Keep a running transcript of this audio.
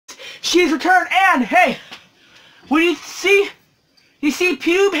she's returned, and hey, what do you see? You see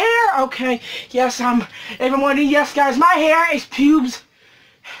pube hair? Okay, yes, if I'm wondering, yes, guys, my hair is pubes.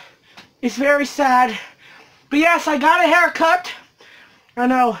 It's very sad. But yes, I got a haircut. I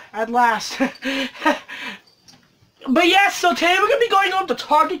know, at last. But yes, so today we're going to be going on to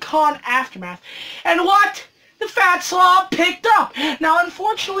TargetCon Aftermath. And what? The fat slob picked up. Now,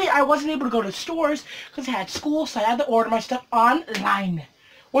 unfortunately, I wasn't able to go to stores because I had school, so I had to order my stuff online.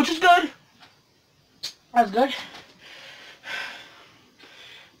 Which is good. That's good.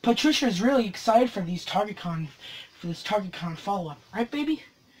 Patricia is really excited for this TargetCon follow-up. Right, baby?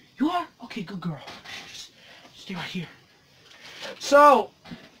 You are? Okay, good girl. Just stay right here. So,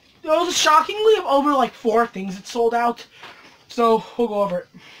 there was shockingly over like 4 things that sold out. So, we'll go over it.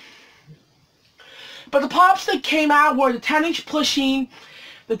 But the pops that came out were the 10-inch plushie,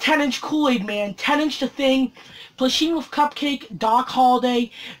 the 10-inch Kool-Aid Man, 10-inch The Thing, plushie with Cupcake, Doc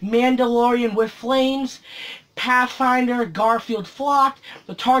Holliday, Mandalorian with Flames, Pathfinder, Garfield Flock,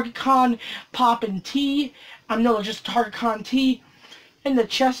 the TargetCon Poppin' Tee, no, just TargetCon Tee, and the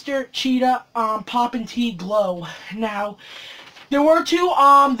Chester Cheetah Poppin' Tee Glow. Now, there were two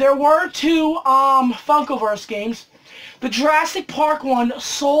Funkoverse games. The Jurassic Park one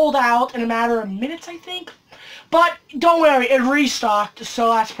sold out in a matter of minutes, I think. But don't worry, it restocked, so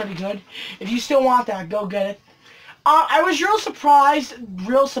that's pretty good. If you still want that, go get it. I was real surprised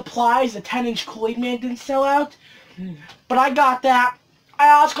the 10-inch Kool-Aid Man didn't sell out. But I got that. I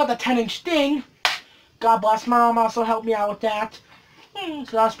also got the 10-inch thing. God bless, my mom also helped me out with that.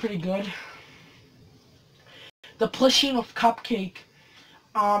 So that's pretty good. The plushie with Cupcake,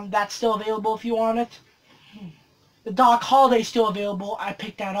 that's still available if you want it. The Doc Holliday still available. I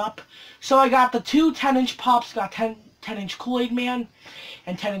picked that up. So I got the 2 10-inch pops. Got 10-inch Kool-Aid Man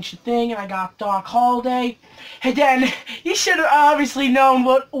and 10-inch Thing, and I got Doc Holliday. And then you should have obviously known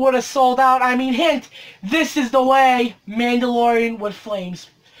what would have sold out. I mean, hint, this is the way. Mandalorian with Flames.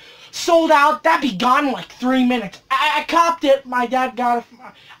 Sold out. That'd be gone in like 3 minutes. I copped it. My dad got it.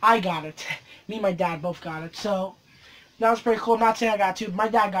 I got it. Me and my dad both got it. So that was pretty cool. I'm not saying I got it, but my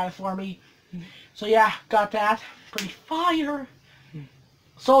dad got it for me. So yeah, got that. Pretty fire.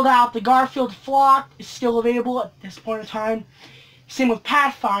 Sold out. The Garfield Flock is still available at this point in time. Same with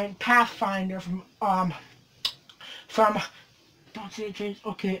Pathfinder from don't say it, James.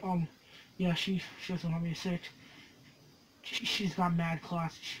 Okay, yeah, she doesn't want me to say it. She's got mad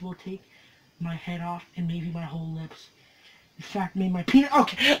claws. She will take my head off and maybe my whole lips. In fact, maybe my penis.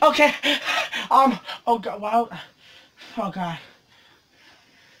 Okay. Oh god, wow. Oh god.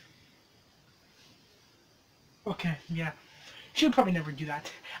 Okay, yeah. She would probably never do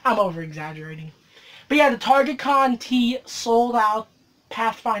that. I'm over-exaggerating. But yeah, the TargetCon tee sold out.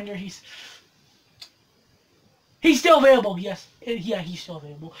 Pathfinder, he's still available, yes. Yeah, he's still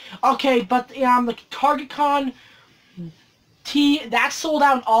available. Okay, but the TargetCon tee, that sold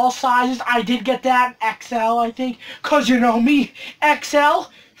out in all sizes. I did get that XL, I think. Because you know me, XL,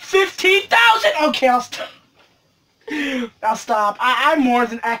 15,000! Okay, I'll stop. I'll stop. I'm more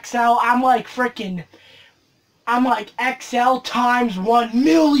than XL. I'm like XL times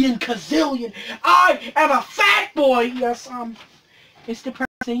 1,000,000 gazillion. I am a fat boy. Yes, it's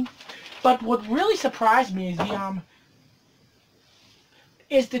depressing. But what really surprised me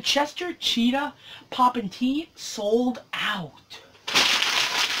is the Chester Cheetah Poppin' Tee sold out.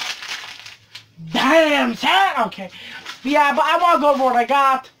 Damn, sad. Okay. Yeah, but I want to go over what I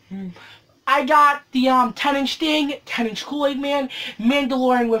got. I got the 10-inch Thing, 10-inch Kool-Aid Man,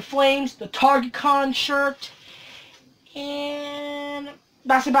 Mandalorian with Flames, the TargetCon shirt, and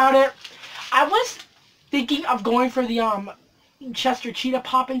that's about it. I was thinking of going for the Chester Cheetah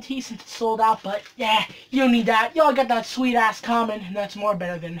Poppin' Tee since it's sold out, but yeah, you don't need that. Y'all got that sweet ass common, and that's more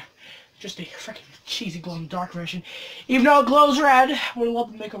better than just a freaking cheesy glow-in-the-dark version. Even though it glows red, would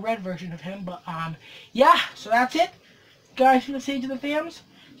love to make a red version of him, but yeah, so that's it. Guys, from the say to the fans?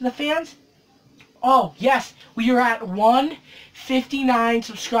 Oh, yes, we are at 159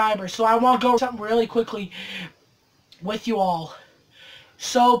 subscribers, so I want to go over something really quickly with you all.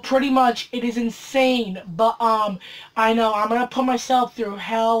 So, pretty much, it is insane, but, I know, I'm gonna put myself through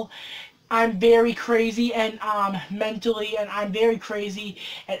hell. I'm very crazy, and, mentally, and I'm very crazy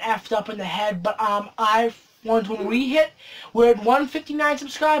and effed up in the head, but, when we're at 159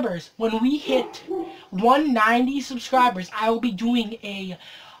 subscribers. When we hit 190 subscribers, I will be doing a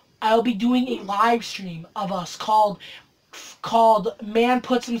live stream of us called Man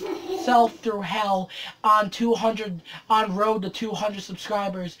Puts Himself Through Hell on road to 200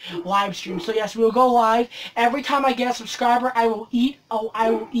 subscribers live stream. So yes, we will go live. Every time I get a subscriber, I will eat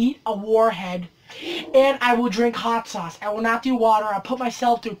a warhead. And I will drink hot sauce. I will not do water. I'll put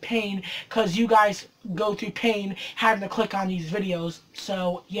myself through pain because you guys go through pain having to click on these videos.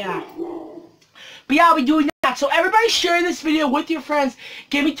 So, yeah. But yeah, I'll be doing that. So everybody share this video with your friends.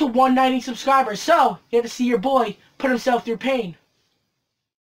 Get me to 190 subscribers. So, you have to see your boy put himself through pain.